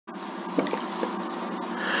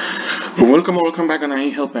Welcome back on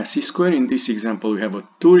Help at C-Square. In this example, we have a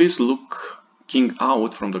tourist looking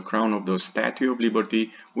out from the crown of the Statue of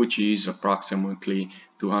Liberty, which is approximately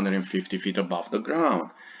 250 feet above the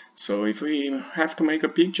ground. So if we have to make a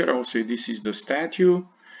picture, I will say this is the statue,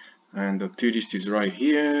 and the tourist is right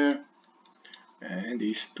here, and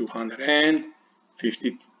is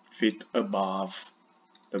 250 feet above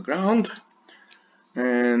the ground.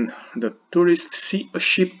 And the tourists see a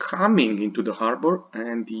ship coming into the harbor,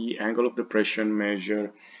 and the angle of depression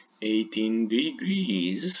measure 18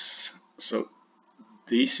 degrees. So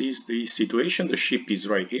this is the situation. The ship is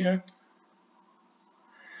right here,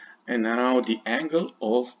 and now the angle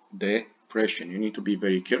of depression. You need to be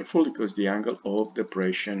very careful because the angle of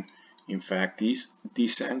depression in fact is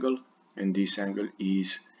this angle, and this angle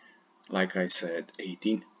is, like I said,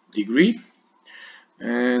 18 degree.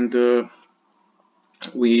 And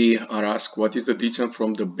we are asked what is the distance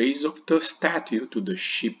from the base of the statue to the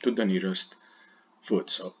ship to the nearest foot.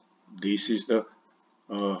 So this is the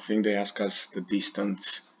thing they ask us, the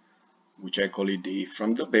distance, which I call it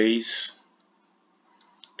from the base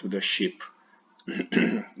to the ship.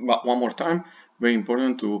 But one more time, very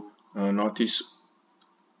important to notice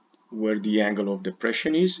where the angle of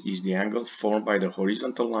depression is the angle formed by the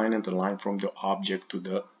horizontal line and the line from the object to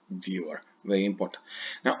the viewer. Very important.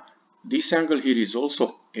 Now, this angle here is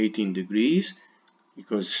also 18 degrees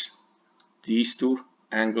because these two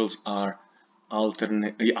angles are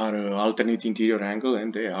alternate interior angle,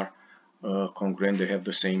 and they are congruent, they have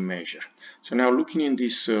the same measure. So now looking in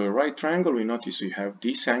this right triangle, we notice we have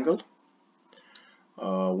this angle.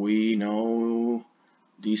 We know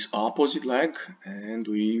this opposite leg, and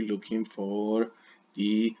we looking for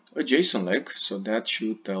the adjacent leg, so that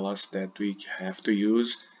should tell us that we have to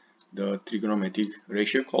use the trigonometric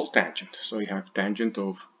ratio called tangent. So we have tangent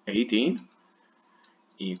of 18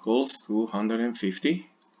 equals 250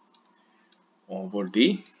 over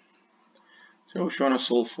d. So if you want to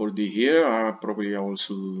solve for d here, probably I will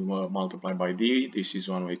also multiply by d. This is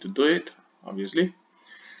one way to do it, obviously.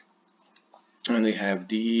 And we have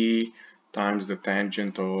d times the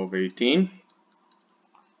tangent of 18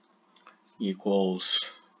 equals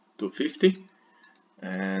 250.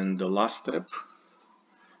 And the last step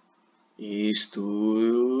is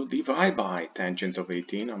to divide by tangent of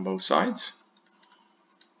 18 on both sides.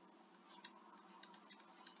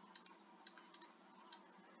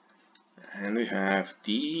 And we have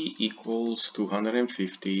d equals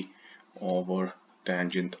 250 over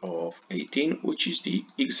tangent of 18, which is the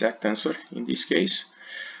exact answer in this case.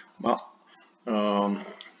 But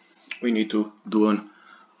we need to do an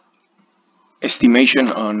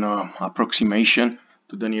estimation, an approximation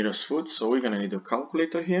to the nearest foot. So we're going to need a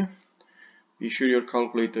calculator here. Be sure your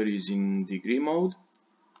calculator is in degree mode,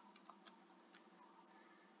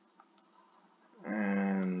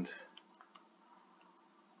 and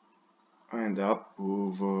I end up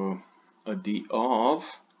with a d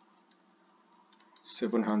of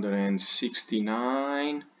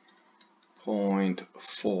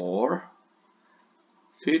 769.4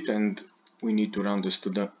 feet, and we need to round this to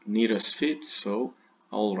the nearest feet, so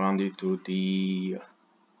I'll round it to the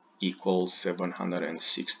equals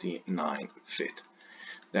 769 feet.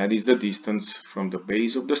 That is the distance from the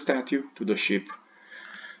base of the statue to the ship.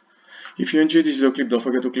 If you enjoyed this video clip, don't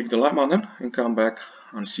forget to click the like button and come back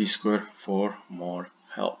on C-Square for more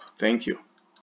help. Thank you.